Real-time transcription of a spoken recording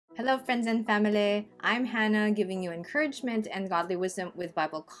Hello, friends and family. I'm Hannah, giving you encouragement and godly wisdom with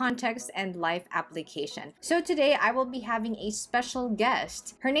Bible context and life application. So today I will be having a special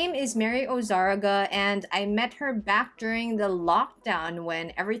guest. Her name is Mary Ozaraga, and I met her back during the lockdown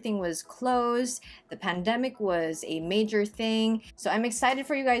when everything was closed. The pandemic was a major thing. So I'm excited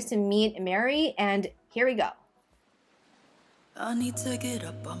for you guys to meet Mary, and here we go. I need to get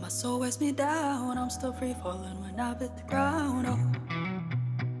up, but my soul wears me down. I'm still free falling when I hit the ground. Oh,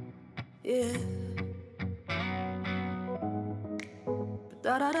 yeah.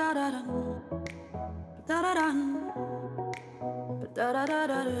 Da da da da da da da da da da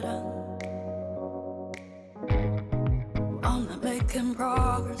da da. I'm not making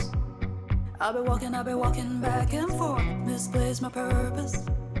progress. I've been walking back and forth. Misplaced my purpose.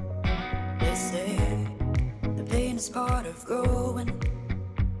 They say the pain is part of growing.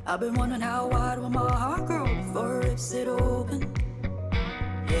 I've been wondering how wide will my heart grow before it rips it open.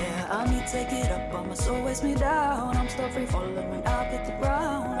 Yeah, I need to get up, but my soul weighs me down. I'm still free falling when I hit the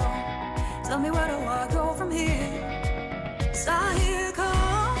ground. Oh, tell me where do I go from here? So here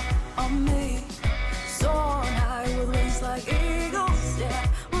come on me, soaring high with wings like eagles. Yeah,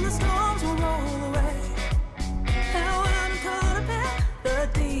 when the storms will roll away, and when I'm caught up in the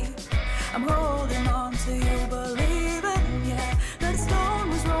deep, I'm holding on to you, believing, yeah, that the storm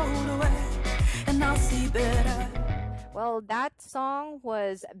was rolled away, and I'll see better. Well, that song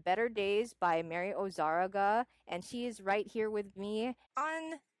was Better Days by Mary Ozaraga, and she is right here with me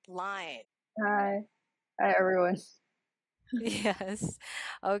online. Hi. Hi, everyone. Yes.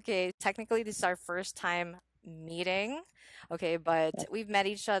 Okay. Technically, this is our first time meeting. Okay, but we've met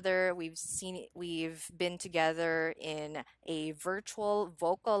each other. We've been together in a virtual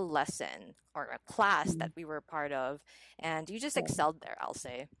vocal lesson or a class that we were part of, and you just excelled there, I'll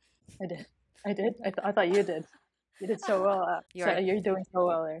say. I did. I thought you did. You did so well. You're doing so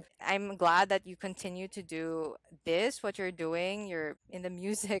well there. I'm glad that you continue to do this, what you're doing. You're in the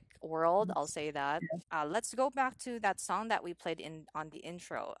music world, I'll say that. Let's go back to that song that we played in on the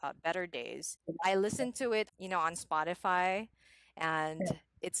intro, Better Days. I listened to it, on Spotify, and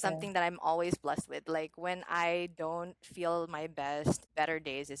it's something that I'm always blessed with. Like when I don't feel my best, Better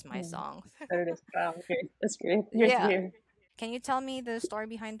Days is my song. Better Days. Wow, okay. That's great. Great to hear. Can you tell me the story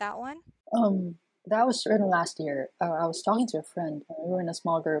behind that one? That was written last year. I was talking to a friend. We were in a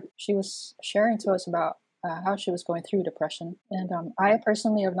small group. She was sharing to us about how she was going through depression, and I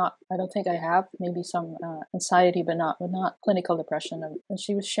personally have not. I don't think I have. Maybe some anxiety, but not clinical depression. And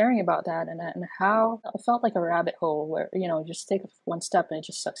she was sharing about that and how it felt like a rabbit hole where just take one step and it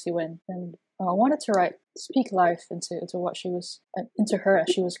just sucks you in. And I wanted to speak life into what she was into her as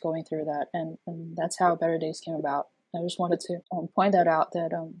she was going through that, and that's how Better Days came about. I just wanted to point that out,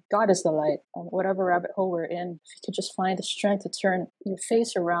 that God is the light. Whatever rabbit hole we're in, if you could just find the strength to turn your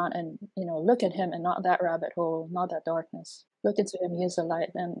face around and look at Him and not that rabbit hole, not that darkness. Look into Him. He is the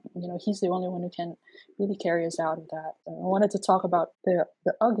light, and He's the only one who can really carry us out of that. I wanted to talk about the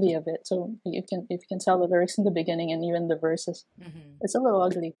ugly of it. So if you can tell the lyrics in the beginning and even the verses, it's a little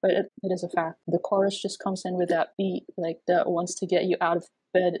ugly, but it is a fact. The chorus just comes in with that beat, like that wants to get you out of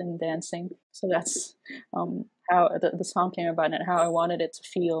bed and dancing. So that's how the song came about and how I wanted it to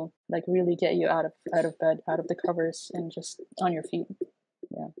feel, like really get you out of bed, out of the covers, and just on your feet.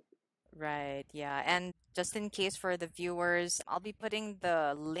 Yeah. Right, yeah. And just in case for the viewers, I'll be putting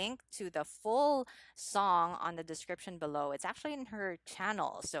the link to the full song on the description below. It's actually in her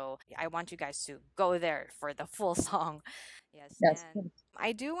channel. So I want you guys to go there for the full song. Yes. And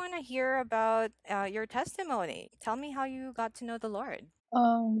I do want to hear about your testimony. Tell me how you got to know the Lord.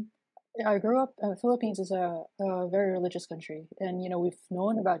 I grew up. Philippines is a very religious country, and we've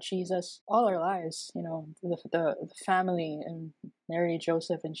known about Jesus all our lives. The family and Mary,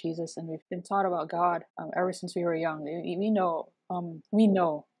 Joseph, and Jesus, and we've been taught about God ever since we were young. We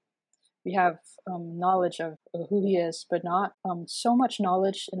know. We have knowledge of who He is, but not so much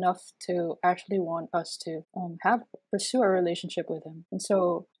knowledge enough to actually want us to pursue a relationship with Him. And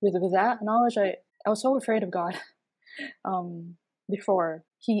so, with that knowledge, I was so afraid of God. Before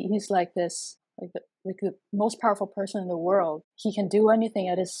he's like this, like the most powerful person in the world. He can do anything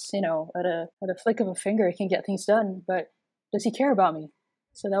at his at a flick of a finger. He can get things done. But does He care about me?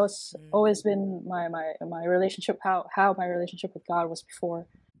 So that was always been my relationship. How my relationship with God was before.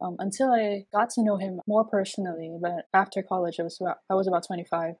 Until I got to know Him more personally. But after college, I was about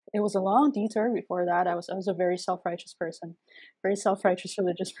 25. It was a long detour. Before that, I was a very self-righteous person, very self-righteous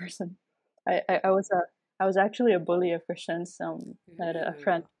religious person. I was actually a bully of Christians. I had a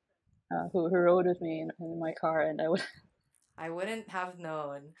friend who rode with me in my car, and I wouldn't have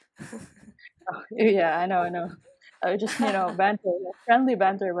known. Oh, yeah, I know. I would just, banter, friendly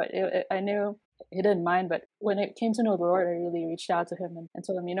banter, but I knew he didn't mind. But when it came to know the Lord, I really reached out to him and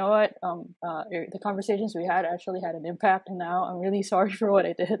told him, you know what, the conversations we had actually had an impact, and now I'm really sorry for what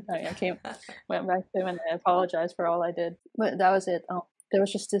I did. Went back to him and I apologized for all I did. But that was it. There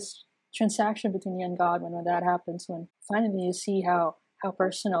was just this transaction between you and God when that happens, when finally you see how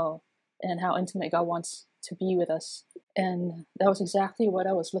personal and how intimate God wants to be with us. And that was exactly what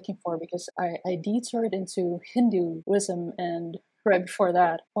I was looking for, because I detoured into Hinduism, and right before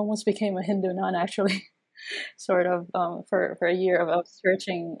that almost became a Hindu nun, actually. Sort of, for a year of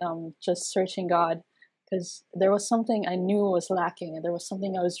searching, just searching God, because there was something I knew was lacking, and there was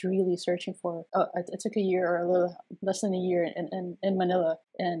something I was really searching for. It took a year, or a little less than a year, in Manila,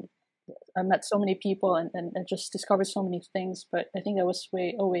 and I met so many people and just discovered so many things. But I think that was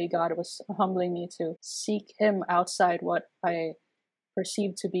a way God was humbling me to seek Him outside what I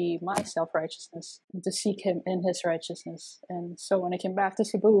perceived to be my self-righteousness, and to seek Him in His righteousness. And so when I came back to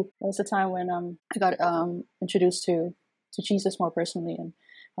Cebu, that was the time when I got introduced to Jesus more personally, and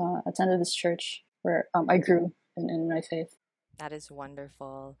attended this church where I grew in my faith. That is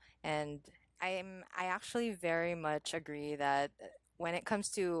wonderful. And I actually very much agree that when it comes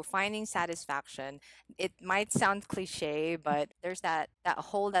to finding satisfaction, it might sound cliche, but there's that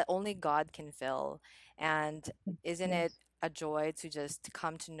hole that only God can fill. And isn't it Yes. a joy to just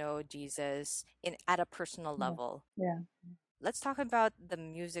come to know Jesus at a personal Yeah. level? Yeah. Let's talk about the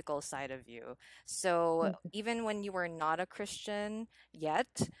musical side of you. So, Okay. even when you were not a Christian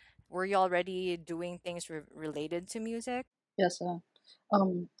yet, were you already doing things related to music? Yes.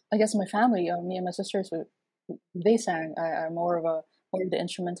 I guess my family, me and my sisters, they sang. I'm more of the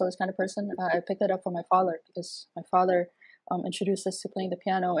instrumentalist kind of person. I picked it up from my father, because my father introduced us to playing the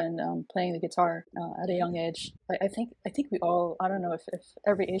piano and playing the guitar at a young age. I think we all, I don't know if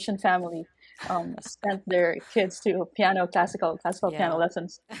every Asian family sent their kids to classical piano Yeah.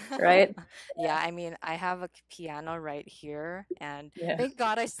 lessons, right? Yeah, I mean, I have a piano right here, and Yeah. thank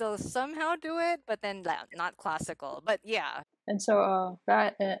God I still somehow do it, but then not classical. But yeah. And so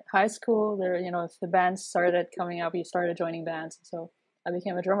back at high school, there, if the bands started coming up, you started joining bands. So I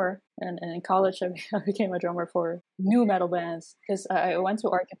became a drummer, and in college, I became a drummer for new metal bands, because I went to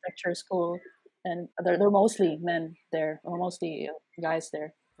architecture school, and they're mostly men there, or mostly guys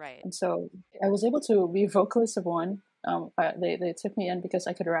there. Right. And so I was able to be vocalist of one. They took me in because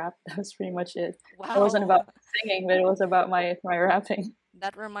I could rap. That was pretty much it. It wasn't Wow. about singing, but it was about my rapping.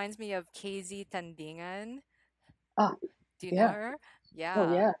 That reminds me of KZ Tandingan. Ah, Do you know yeah. her? Oh,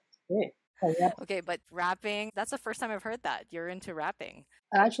 Yeah. yeah. Great. Oh, yeah. Okay, but rapping, that's the first time I've heard that. You're into rapping.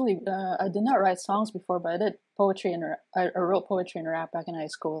 Actually, I did not write songs before, but I did poetry and I wrote poetry and rap back in high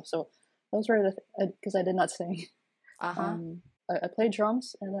school. So those were because I did not sing. Uh-huh. Um, I played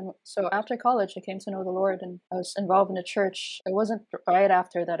drums, and then so after college, I came to know the Lord, and I was involved in a church. It wasn't right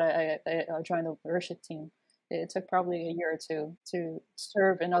after that I joined the worship team. It took probably a year or two to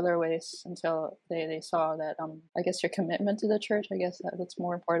serve in other ways until they saw that I guess your commitment to the church, I guess that's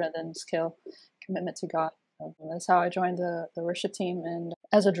more important than skill, commitment to God. So that's how I joined the worship team, and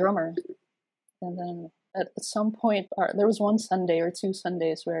as a drummer. And then at some point, there was one Sunday or two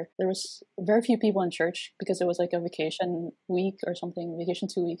Sundays where there was very few people in church, because it was like a vacation week or something, vacation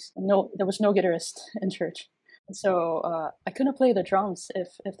 2 weeks. No, there was no guitarist in church. And so I couldn't play the drums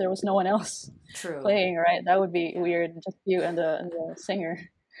if there was no one else True. playing, right? That would be Yeah. weird, just you and the singer.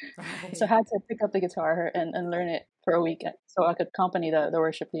 Right. So I had to pick up the guitar and learn it for a week, so I could accompany the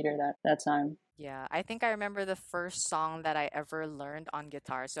worship leader that time. Yeah, I think I remember the first song that I ever learned on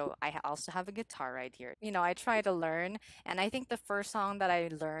guitar. So I also have a guitar right here. I try to learn, and I think the first song that I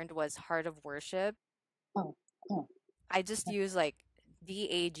learned was Heart of Worship. Oh, oh, I just use like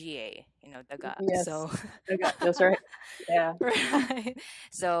DAGA, the ga. yes, So that's right. Yeah. right.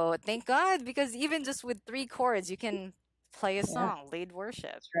 So thank God, because even just with three chords, you can play a Yeah. song, lead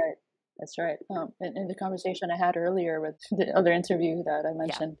worship. That's right. That's right. In the conversation I had earlier with the other interview that I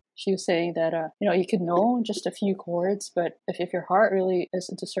mentioned, she was saying that you could know just a few chords, but if your heart really is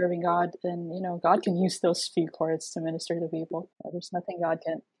into serving God, then God can use those few chords to minister to people. There's nothing God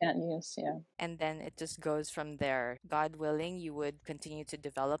can't use. Yeah. And then it just goes from there. God willing, you would continue to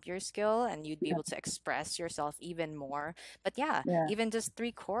develop your skill and you'd be Yeah. able to express yourself even more. But yeah, Yeah. even just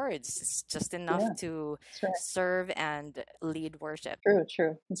three chords is just enough Yeah. to That's right. serve and lead worship.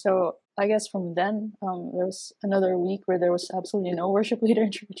 True. And so I guess from then, there was another week where there was absolutely no worship leader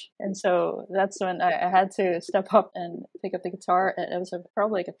in church. And so that's when I had to step up and pick up the guitar. And it was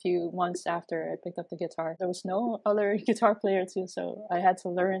probably like a few months after I picked up the guitar. There was no other guitar player too, so I had to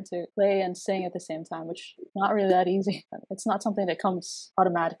learn to play and sing at the same time, which not really that easy. It's not something that comes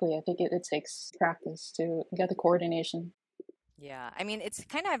automatically. I think it takes practice to get the coordination. Yeah, I mean it's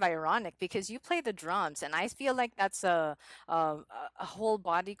kind of ironic because you play the drums, and I feel like that's a whole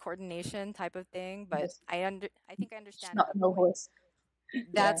body coordination type of thing. But Yes, I think I it's understand not the no point. voice. Yeah,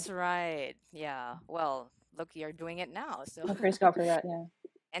 That's right. Yeah. Well, look, you're doing it now. So, I praise God for that. Yeah.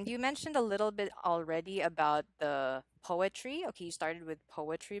 and you mentioned a little bit already about the poetry. Okay, you started with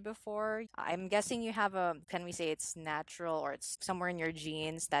poetry before. I'm guessing you have a, can we say it's natural or it's somewhere in your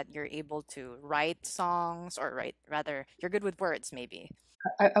genes that you're able to write songs or write, rather, you're good with words, maybe.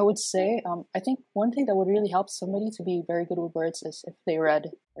 I would say, I think one thing that would really help somebody to be very good with words is if they read,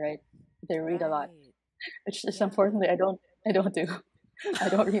 right? They read a lot, Right. which is Yeah. unfortunately I don't do. I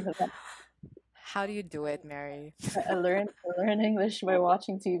don't read a lot. How do you do it, Mary? I learned English by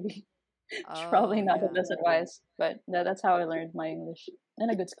watching TV. It's probably Oh, not the yeah. best advice, but that's how I learned my English in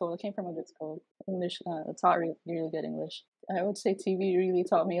a good school. I came from a good school. English taught really good English. I would say TV really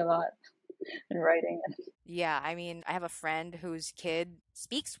taught me a lot in writing. Yeah, I mean, I have a friend whose kid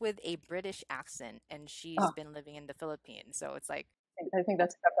speaks with a British accent and she's Oh, been living in the Philippines. So it's like, I think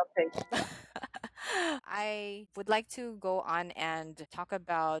that's a step up page. I would like to go on and talk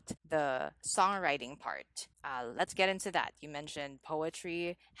about the songwriting part. Let's get into that. You mentioned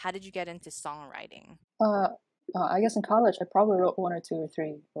poetry. How did you get into songwriting? Uh, I guess in college I probably wrote one or two or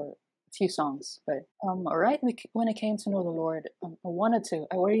three or a few songs, but right when it came to know the Lord, I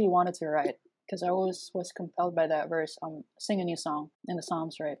really wanted to write because I always was compelled by that verse, sing a new song in the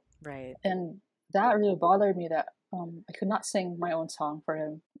Psalms, right? Right. And that really bothered me that I could not sing my own song for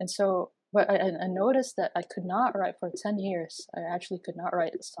him. And so, but I noticed that I could not write for 10 years. I actually could not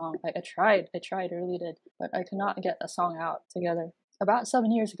write a song. I tried, I really did, but I could not get a song out together. About 7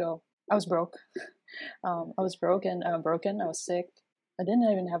 years ago, I was broke. I was broken. I was sick. I didn't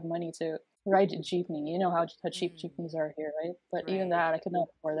even have money to ride a jeepney. You know how cheap Mm, jeepneys are here, right? But even right. that, I could not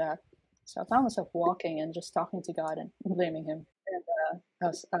afford that. So I found myself walking and just talking to God and blaming Him. And I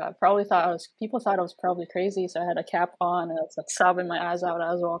was probably thought I was people thought I was probably crazy, so I had a cap on and I was like sobbing my eyes out as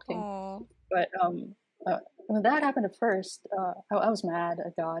I was walking. Oh, But when that happened at first, I was mad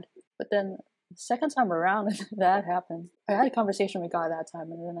at God. But then the second time around that happened, I had a conversation with God that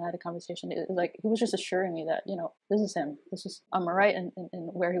time, and then I had a conversation. It was like He was just assuring me that this is Him. I'm right in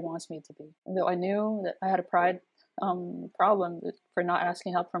where He wants me to be. And though I knew that I had a pride problem for not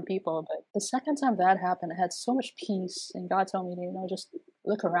asking help from people, but the second time that happened, I had so much peace, and God told me to just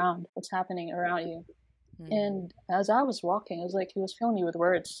look around, what's happening around you. mm, And as I was walking, it was like He was filling me with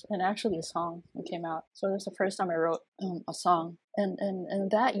words, and actually a song came out. So it was the first time I wrote a song. And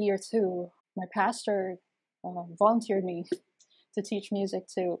that year too, my pastor volunteered me to teach music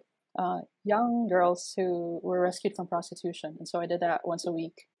to young girls who were rescued from prostitution. And so I did that once a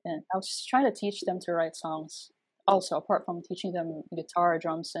week. And I was just trying to teach them to write songs. Also, apart from teaching them guitar,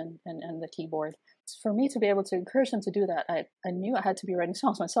 drums, and the keyboard. For me to be able to encourage them to do that, I knew I had to be writing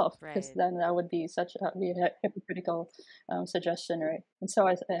songs myself, because right. then that would be be a hypocritical suggestion, right? And so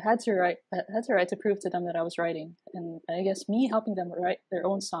I had to write. I had to write to prove to them that I was writing, and I guess me helping them write their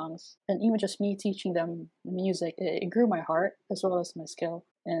own songs, and even just me teaching them music, it grew my heart as well as my skill.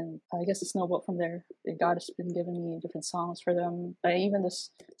 And I guess it snowballed from there. God has been giving me different songs for them. Even this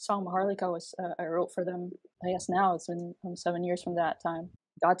song Maharlika was I wrote for them. I guess now it's been 7 years from that time.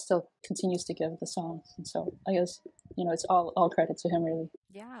 God still continues to give the songs, and so I guess it's all credit to Him, really.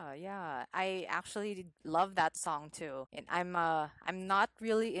 Yeah, yeah. I actually love that song too. And I'm not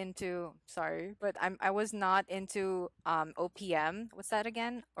really into, sorry, but I was not into OPM. What's that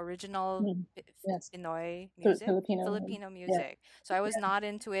again? Original Mm. Yes, Pinoy music, Filipino. Filipino Yeah, music. So I was not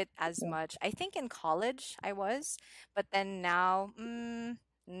into it as yeah, much. I think in college I was, but then now,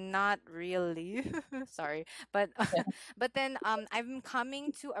 not really. Sorry, but yeah. but then I'm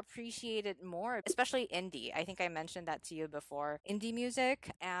coming to appreciate it more, especially indie. I think I mentioned that to you before. Indie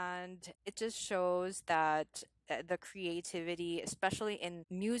music, and it just shows that the creativity, especially in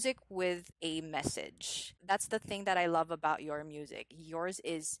music with a message. That's the thing that I love about your music. Yours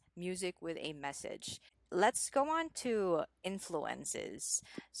is music with a message. Let's go on to influences.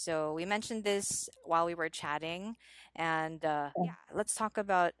 So we mentioned this while we were chatting, and Yeah. yeah, let's talk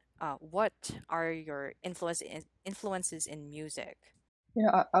about what are your influences in music.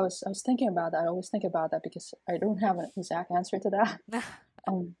 I was thinking about that. I always think about that because I don't have an exact answer to that.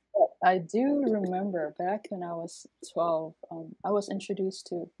 I do remember back when I was 12, I was introduced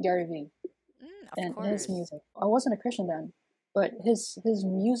to Gary Vee Of and his course. music. I wasn't a Christian then, but his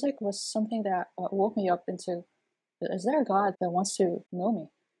music was something that woke me up into, is there a God that wants to know me?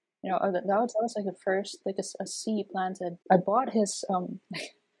 That was like the first, like a seed planted. I bought his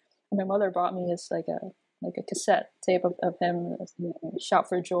my mother bought me his like a cassette tape of him, Shout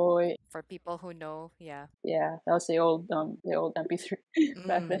for Joy. For people who know, yeah. Yeah, that was the old MP3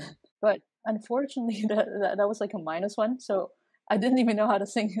 back then. Mm. But unfortunately, that was like a minus one, so I didn't even know how to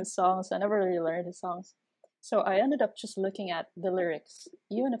sing his songs. I never really learned his songs, so I ended up just looking at the lyrics,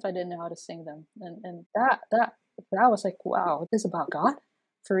 even if I didn't know how to sing them. And that was like, wow, this is about God.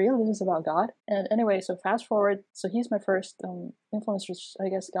 For real, this is about God. And anyway, so fast forward. So he's my first influence, which I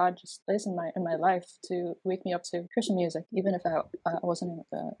guess God just placed in my life to wake me up to Christian music, even if I wasn't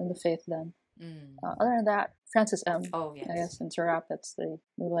in the faith then. Mm. Other than that, Francis M. Oh, I yes. guess into rap, that's the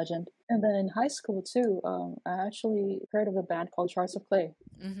legend. And then in high school too, I actually heard of a band called Shards of Clay.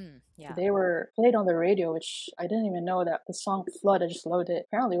 Mm-hmm. Yeah. They were played on the radio, which I didn't even know that the song Flood. I just loved it.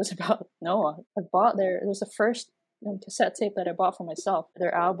 Apparently, it was about Noah. I bought it was the first cassette tape that I bought for myself,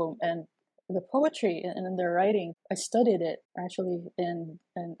 their album, and the poetry and their writing. I studied it actually, and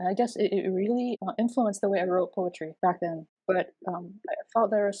I guess it really influenced the way I wrote poetry back then. But I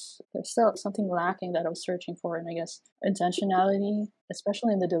felt there's still something lacking that I was searching for, and I guess intentionality,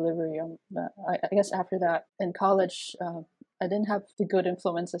 especially in the delivery. I guess after that in college, I didn't have the good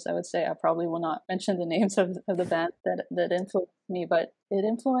influences. I would say I probably will not mention the names of the band that influenced me, but it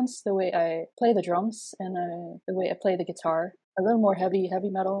influenced the way I play the drums and the way I play the guitar. A little more heavy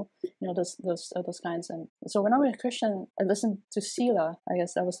metal, those kinds. And so when I was a Christian, I listened to Sila. I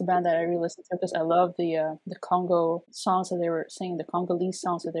guess that was the band that I really listened to because I loved the Congo songs that they were singing, the Congolese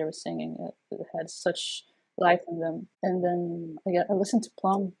songs that they were singing. It had such life in them. And then I listened to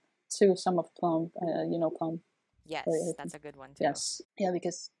Plum too, some of Plum. Plum. Yes, that's a good one too. Yes, yeah,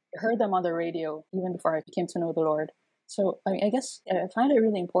 because I heard them on the radio even before I came to know the Lord. So I guess I find it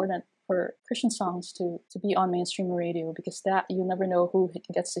really important for Christian songs to be on mainstream radio, because that you never know who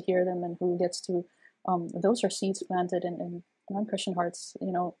gets to hear them and who gets to. Those are seeds planted in non-Christian hearts,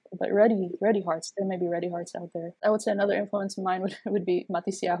 but ready hearts. There may be ready hearts out there. I would say another influence of mine would be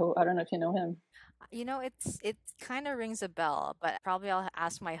Matisiahu. I don't know if you know him. It kind of rings a bell, but probably I'll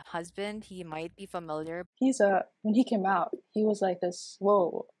ask my husband. He might be familiar. He's when he came out, he was like this.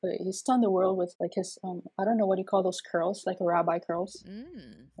 Whoa! He stunned the world with like his I don't know what you call those curls, like rabbi curls,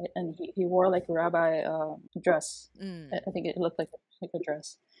 and he wore like a rabbi dress. I think it looked like a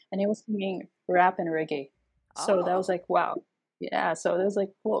dress, and he was singing rap and reggae. So that was Oh. like, wow. Yeah, so it was like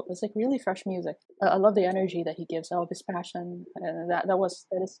cool. It was like really fresh music. I love the energy that he gives. I love his passion, and that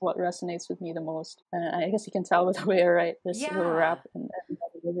is what resonates with me the most. And I guess you can tell with the way I write. There's a little Yeah. rap, and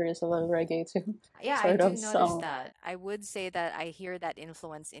there is a little reggae too, Yeah, I sort do of. notice So that. I would say that I hear that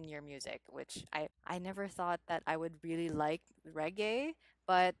influence in your music, which I never thought that I would really like reggae,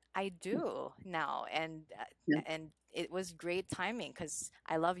 but I do now, yeah. and it was great timing because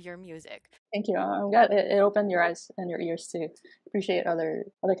I love your music. Thank you. I'm glad it opened your eyes and your ears to appreciate other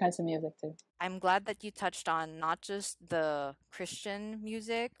kinds of music too. I'm glad that you touched on not just the Christian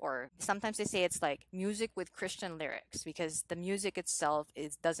music, or sometimes they say it's like music with Christian lyrics, because the music itself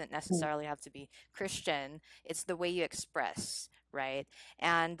doesn't Mm, necessarily have to be Christian. It's the way you express, right?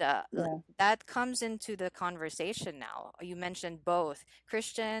 And yeah. that comes into the conversation now. You mentioned both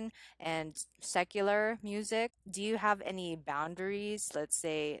Christian and secular music. Do you have any boundaries? Let's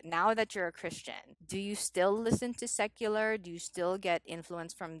say now that you're a Christian, do you still listen to secular? Do you still get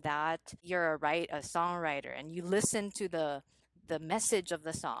influence from that? You're a songwriter, and you listen to the message of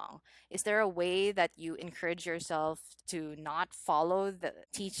the song. Is there a way that you encourage yourself to not follow the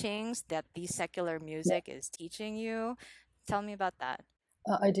teachings that these secular Yeah. music is teaching you? Tell me about that.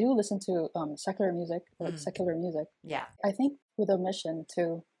 I do listen to secular music, or Mm. secular music. Yeah. I think with a mission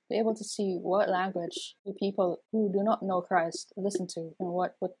to be able to see what language do people who do not know Christ listen to, and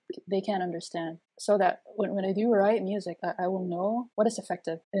what they can understand, so that when I do write music, I will know what is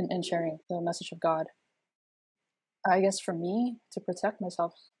effective in sharing the message of God. I guess for me, to protect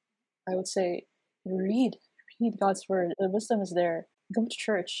myself, I would say read, read God's word. The wisdom is there. Go to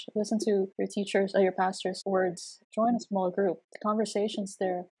church, listen to your teachers or your pastor's words, join a small group. The conversations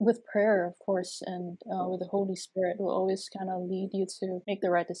there, with prayer, of course, and with the Holy Spirit, will always kind of lead you to make the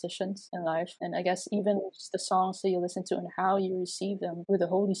right decisions in life. And I guess even just the songs that you listen to and how you receive them with the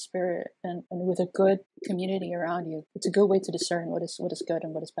Holy Spirit, and with a good community around you, it's a good way to discern what is good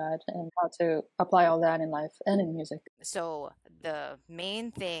and what is bad, and how to apply all that in life and in music. So the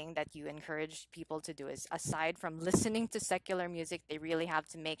main thing that you encourage people to do is, aside from listening to secular music, they really have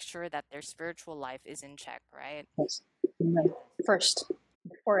to make sure that their spiritual life is in check, right? Yes. Amen. First,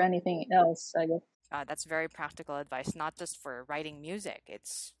 before anything else, I guess. That's very practical advice, not just for writing music.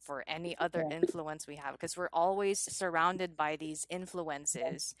 It's for any other Yeah. influence we have, because we're always surrounded by these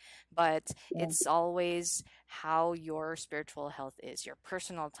influences, but Yeah. it's always how your spiritual health is, your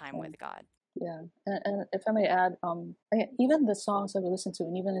personal time Yeah. with God. Yeah, and if I may add, even the songs that we listen to,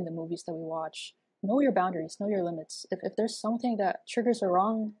 and even in the movies that we watch, know your boundaries, know your limits. If there's something that triggers a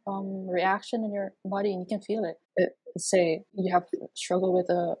wrong reaction in your body and you can feel it, say you have struggle with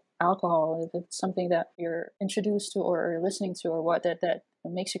alcohol, if it's something that you're introduced to or listening to or what that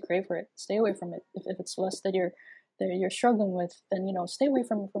makes you crave for it, stay away from it. If it's lust that you're struggling with, then stay away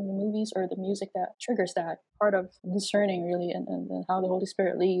from the movies or the music that triggers that. Part of discerning really, and how the Holy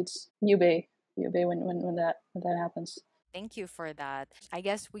Spirit leads. You obey when that happens. Thank you for that. I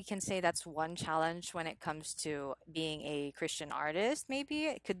guess we can say that's one challenge when it comes to being a Christian artist. Maybe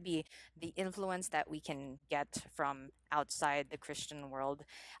it could be the influence that we can get from outside the Christian world.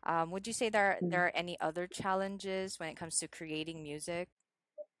 Would you say there are any other challenges when it comes to creating music?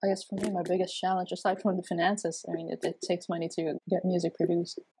 I guess for me, my biggest challenge, aside from the finances, I mean, it takes money to get music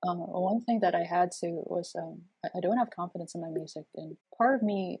produced. One thing that I had to was I don't have confidence in my music, and part of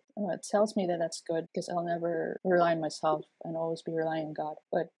me it tells me that that's good because I'll never rely on myself and always be relying on God.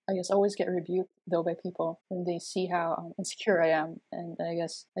 But I guess always get rebuked though by people when they see how insecure I am, and I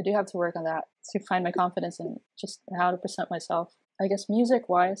guess I do have to work on that to find my confidence and just how to present myself. I guess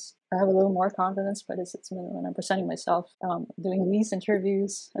music-wise, I have a little more confidence, but it's when I'm presenting myself, doing these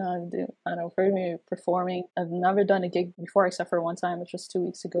interviews, I don't know, for me performing. I've never done a gig before except for one time, which was 2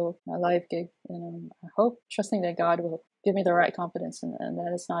 weeks ago, a live gig. And I hope, trusting that God will give me the right confidence and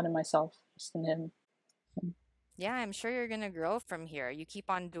that it's not in myself, just in Him. Yeah, I'm sure you're going to grow from here. You keep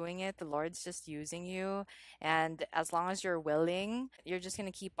on doing it. The Lord's just using you. And as long as you're willing, you're just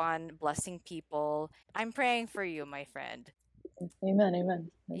going to keep on blessing people. I'm praying for you, my friend. Amen, amen.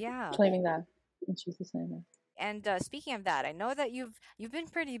 Yeah. Claiming that in Jesus' name. And speaking of that, I know that you've been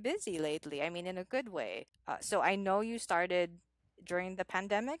pretty busy lately. I mean, in a good way. So I know you started during the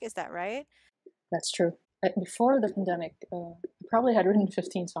pandemic. Is that right? That's true. Before the pandemic, I probably had written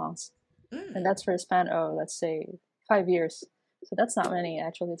 15 songs. And that's for a span of, let's say, 5 years. So that's not many,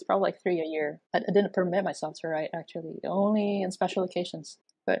 actually. It's probably like 3 a year. I didn't permit myself to write, actually, only in special occasions.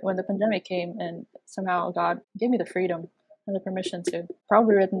 But when the pandemic came and somehow God gave me the freedom and the permission to,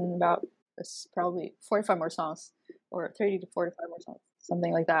 probably written about probably 45 more songs or 30 to 45 more songs,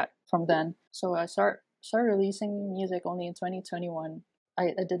 something like that from then. So I started releasing music only in 2021.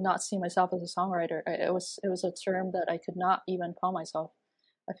 I did not see myself as a songwriter. It was a term that I could not even call myself.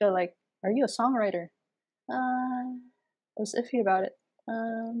 I feel like, are you a songwriter? I was iffy about it.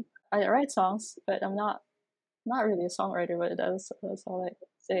 I write songs, but I'm not really a songwriter. But that's all I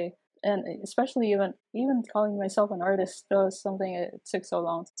say. And especially even calling myself an artist, that was something it took so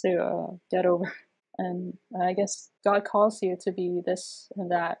long to get over. And I guess God calls you to be this and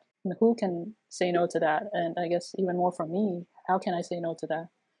that. And who can say no to that? And I guess even more for me, how can I say no to that?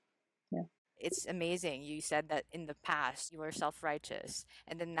 Yeah. It's amazing. You said that in the past you were self-righteous,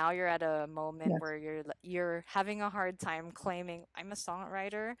 and then now you're at a moment Yes. where you're having a hard time claiming I'm a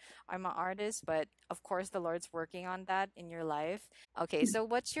songwriter, I'm an artist, but of course the Lord's working on that in your life. Okay, so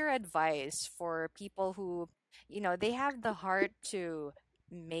what's your advice for people who, they have the heart to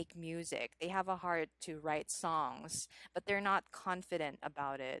make music, they have a heart to write songs, but they're not confident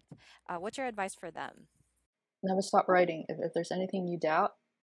about it? What's your advice for them? Never stop writing. If there's anything you doubt,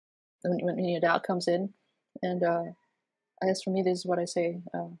 when your doubt comes in, and I guess for me, this is what I say: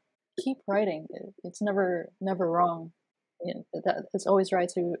 keep writing. It's never wrong. It's always right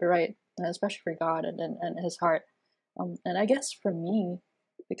to write, especially for God and His heart. And I guess for me,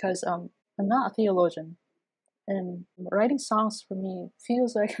 because I'm not a theologian, and writing songs for me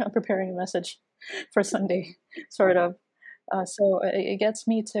feels like I'm preparing a message for Sunday, sort of. So it gets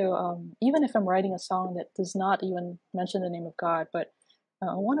me to, even if I'm writing a song that does not even mention the name of God, but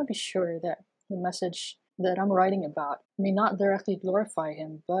I want to be sure that the message that I'm writing about may not directly glorify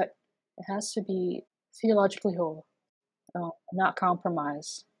Him, but it has to be theologically whole, not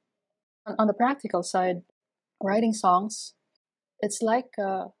compromise. On the practical side, writing songs, it's like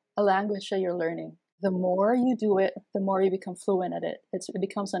a language that you're learning. The more you do it, the more you become fluent at it. It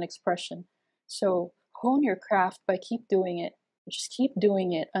becomes an expression. So hone your craft by keep doing it. Just keep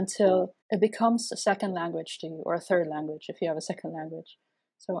doing it until it becomes a second language to you, or a third language if you have a second language.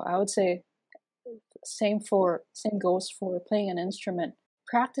 So I would say same goes for playing an instrument.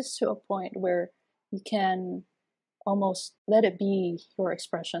 Practice to a point where you can almost let it be your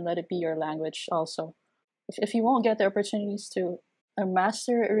expression, let it be your language also. If you won't get the opportunities to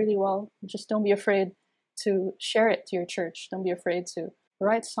master it really well, just don't be afraid to share it to your church. Don't be afraid to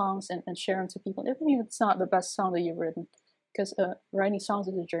write songs and share them to people, even if it's not the best song that you've written. Because writing songs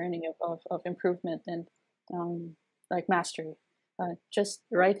is a journey of improvement and like mastery. Just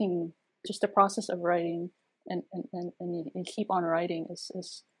writing, just the process of writing and keep on writing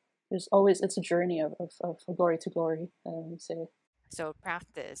is always, it's a journey of glory to glory, I would say. So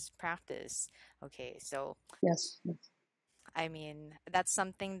practice. Okay, so Yes. I mean, that's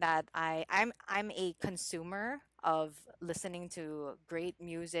something that I'm a consumer of listening to great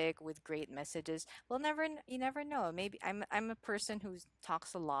music with great messages. Well, you never know. Maybe I'm a person who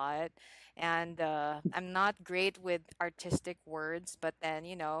talks a lot, and I'm not great with artistic words. But then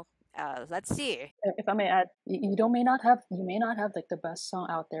let's see. If I may add, you may not have like the best song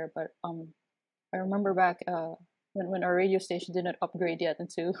out there, but I remember back when our radio station didn't upgrade yet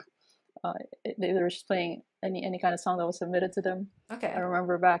into uh, they were just playing any kind of song that was submitted to them. I Okay.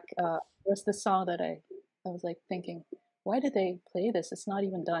 remember back there was this song that I was like thinking, why did they play this? It's not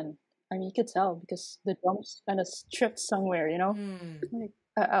even done. I mean, you could tell because the drums kind of stripped somewhere, you know. Hmm. Like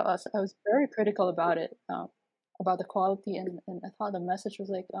I was very critical about the quality, and I thought the message was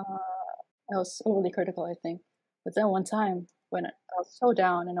like I was overly critical, I think. But then one time when I was so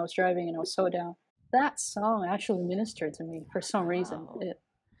down and I was driving and I was so down, that song actually ministered to me for some reason. Wow.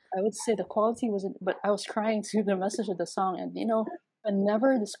 I would say the quality wasn't, but I was crying to the message of the song. And, you know, I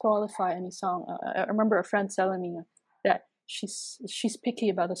never disqualify any song. I remember a friend telling me that she's picky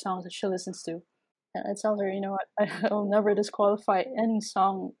about the songs that she listens to. And I tell her, you know what, I will never disqualify any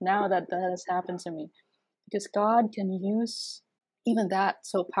song now that that has happened to me. Because God can use even that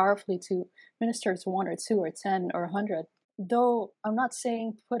so powerfully to minister to one or two or 10 or 100. Though I'm not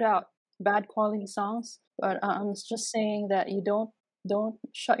saying put out bad quality songs, but I'm just saying that you don't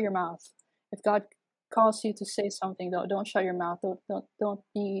shut your mouth. If God calls you to say something, don't shut your mouth. Don't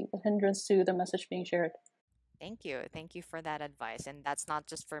be a hindrance to the message being shared. Thank you. Thank you for that advice. And that's not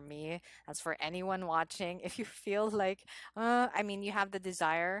just for me, that's for anyone watching. If you feel like, I mean, you have the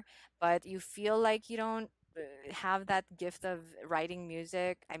desire, but you feel like you don't have that gift of writing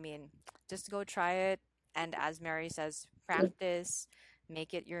music, I mean, just go try it. And as Mary says, Yeah, practice,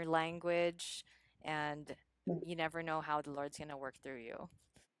 make it your language, and yeah, you never know how the Lord's going to work through you.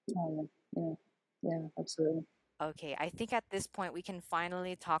 yeah, yeah, yeah, absolutely. Okay, I think at this point we can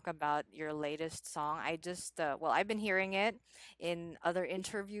finally talk about your latest song. Well, I've been hearing it in other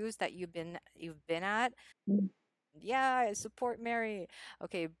interviews that you've been at. Mm. Yeah, I support Mary.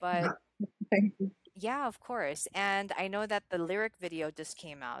 Okay, but Thank you. yeah, of course. And I know that the lyric video just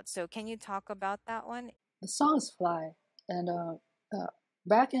came out. So can you talk about that one? The songs fly, and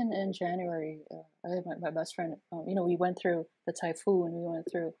back in January, I had my best friend. You know, we went through the typhoon. We went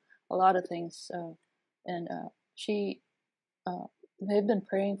through a lot of things, and she they've been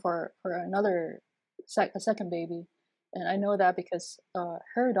praying for another a second baby, and I know that because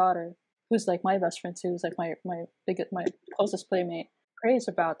her daughter, who's like my best friend too, who's like my closest playmate, prays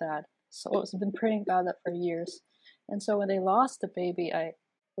about that. So I've been praying about that for years, and so when they lost the baby, I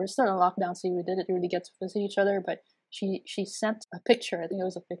we're still in lockdown, so we didn't really get to visit each other. But she sent a picture. I think it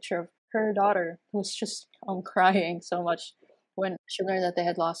was a picture of her daughter who was just crying so much when she learned that they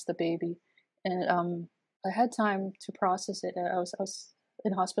had lost the baby, and I had time to process it. I was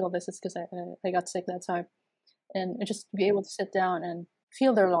in hospital visits because I got sick that time, and just be able to sit down and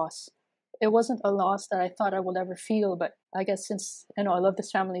feel their loss. It wasn't a loss that I thought I would ever feel, but I guess since you know I love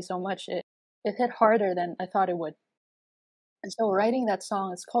this family so much, it hit harder than I thought it would. And so writing that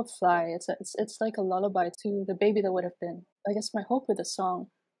song, it's called Fly. It's like a lullaby to the baby that would have been. I guess my hope with the song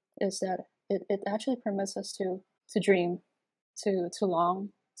is that it actually permits us to dream, to long,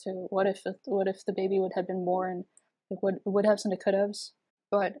 to what if the baby would have been born, like what would have and the could haves,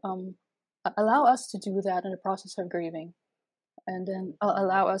 but allow us to do that in the process of grieving, and then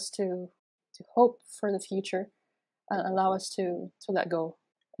allow us to hope for the future, and allow us to let go,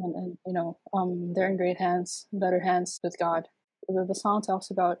 and you know they're in great hands, better hands with God. The song talks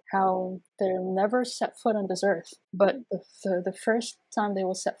about how they'll never set foot on this earth, but the first time they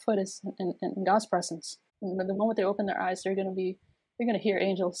will set foot is in God's presence. And the moment they open their eyes, they're gonna hear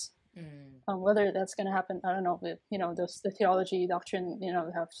angels. Mm. Whether that's gonna happen, I don't know. You know, the theology doctrine, you know,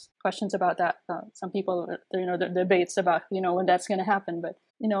 have questions about that. Some people, you know, the debates about you know when that's gonna happen. But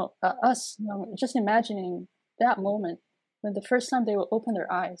you know, us, you know, just imagining that moment when the first time they will open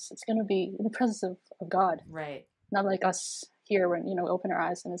their eyes, it's gonna be in the presence of God, Right. not like us here when you know we open our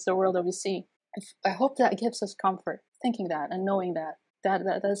eyes and it's the world that we see. I hope that gives us comfort thinking that and knowing that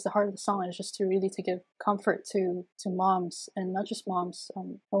that's the heart of the song, is just to really to give comfort to moms, and not just moms. I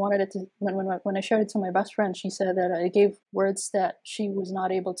wanted it to, when I shared it to my best friend, she said that it gave words that she was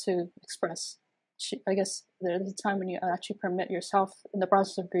not able to express. I guess there's a time when you actually permit yourself in the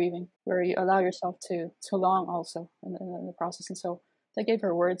process of grieving, where you allow yourself to long also in the process. And so that gave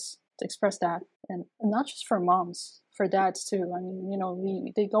her words to express that, and not just for moms, for dads too. I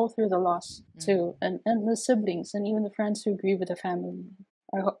mean, they go through the loss too, and the siblings, and even the friends who grieve with the family.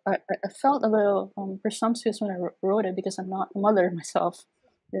 I felt a little presumptuous when I wrote it, because I'm not a mother myself.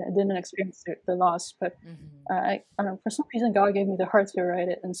 I didn't experience the loss, but I don't know, for some reason God gave me the heart to write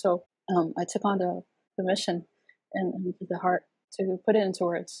it, and so I took on the mission and the heart to put it into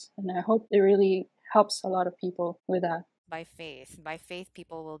words, and I hope it really helps a lot of people with that. By faith,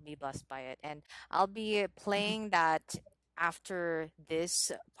 people will be blessed by it. And I'll be playing that after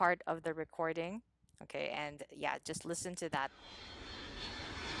this part of the recording. Okay, and yeah, just listen to that.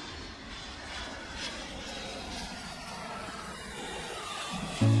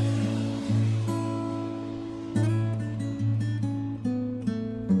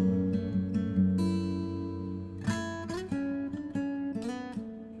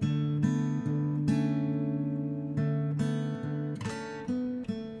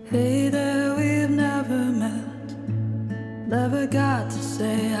 Hey there, we've never met, never got to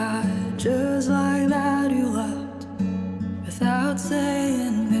say hi. Just like that you left, without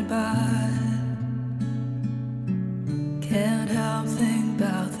saying goodbye. Can't help think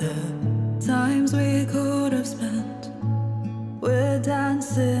about the times we could have spent. We'd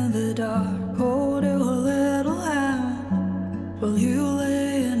dance in the dark, hold your little hand while you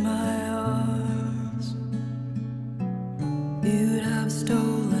lay in my arms. You'd have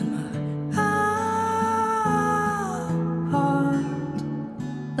stolen my heart.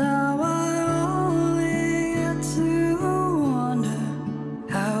 Now I only get to wonder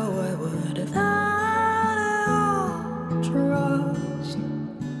how I would have had it all trust,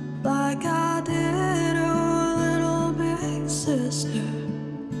 like I did your little big sister.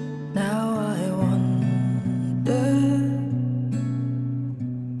 Now I wonder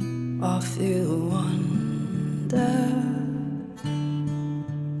if you wonder.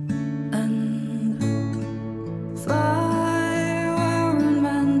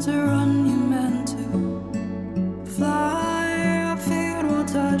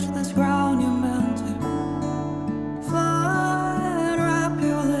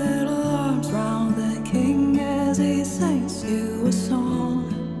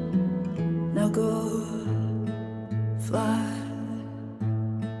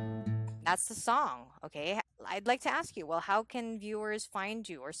 That's the song. Okay, I'd like to ask you, well, how can viewers find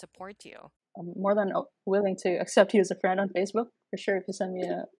you or support you? I'm more than willing to accept you as a friend on Facebook. For sure, if you send me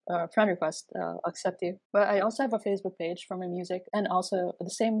a friend request, I'll accept you. But I also have a Facebook page for my music, and also the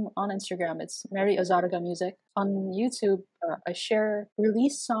same on Instagram. It's Mary Ozaraga Music. On YouTube, I share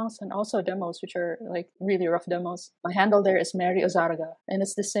released songs and also demos, which are like really rough demos. My handle there is Mary Ozaraga, and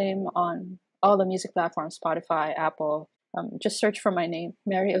it's the same on all the music platforms: Spotify, Apple. Just search for my name,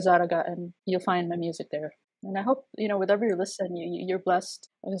 Mary Ozaraga, and you'll find my music there. And I hope, with every listen, you're blessed.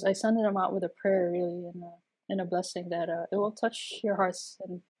 Because I send them out with a prayer, really, and a blessing that it will touch your hearts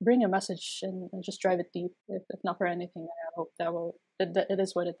and bring a message and just drive it deep. If not for anything, I hope it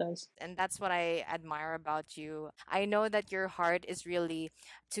is what it does. And that's what I admire about you. I know that your heart is really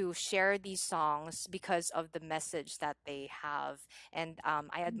to share these songs because of the message that they have. And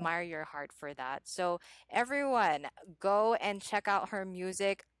I admire your heart for that. So everyone, go and check out her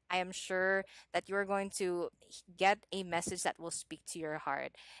music. I am sure that you're going to get a message that will speak to your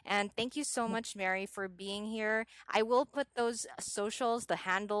heart. And thank you so much, Mary, for being here. I will put those socials, the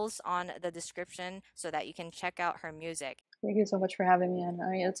handles on the description so that you can check out her music. Thank you so much for having me, and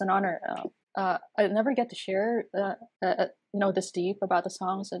it's an honor. I never get to share, this deep about the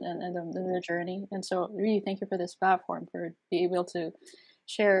songs and the journey, and so really thank you for this platform, for being able to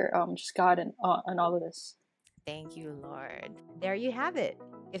share just God and all of this. Thank you, Lord. There you have it.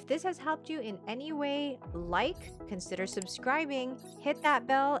 If this has helped you in any way, consider subscribing, hit that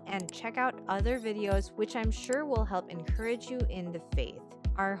bell, and check out other videos, which I'm sure will help encourage you in the faith.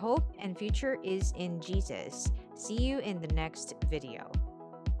 Our hope and future is in Jesus. See you in the next video.